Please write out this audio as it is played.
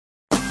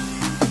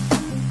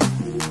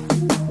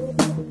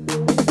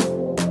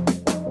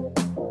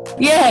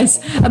Yes,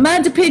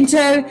 Amanda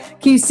Pinto,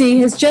 QC,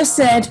 has just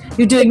said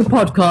you're doing a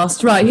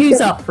podcast. Right, who's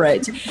up for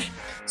it?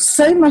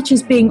 So much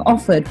is being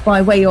offered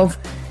by way of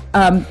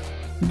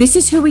this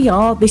is who we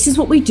are, this is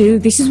what we do,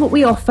 this is what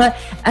we offer,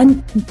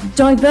 and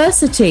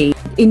diversity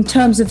in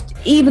terms of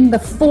even the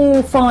 4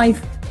 or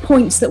 5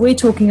 points that we're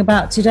talking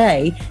about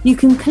today. You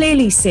can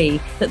clearly see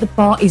that the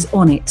bar is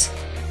on it.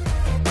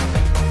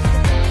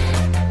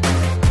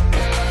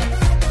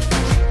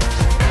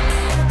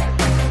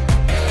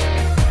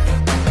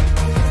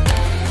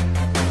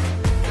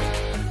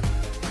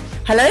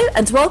 Hello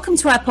and welcome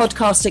to our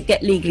podcast at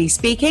Get Legally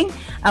Speaking.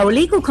 Our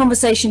legal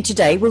conversation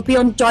today will be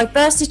on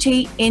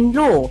diversity in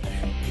law.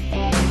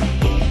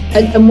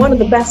 And one of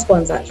the best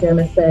ones, actually, I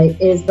must say,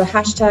 is the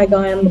hashtag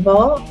I am the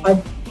bar.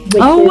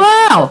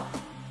 Wow!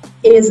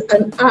 Is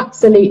an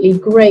absolutely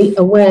great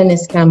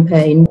awareness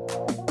campaign.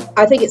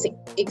 I think it's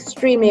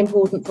extremely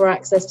important for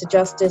access to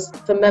justice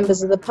for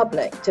members of the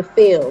public to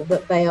feel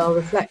that they are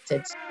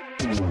reflected.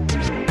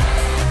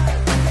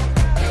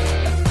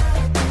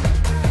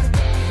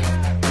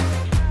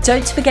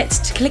 Don't forget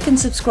to click and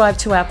subscribe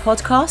to our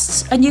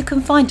podcasts, and you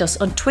can find us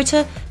on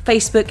Twitter,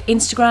 Facebook,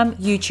 Instagram,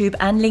 YouTube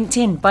and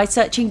LinkedIn by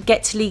searching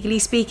Get Legally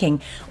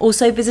Speaking.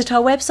 Also visit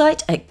our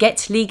website at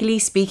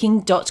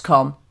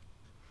getlegallyspeaking.com.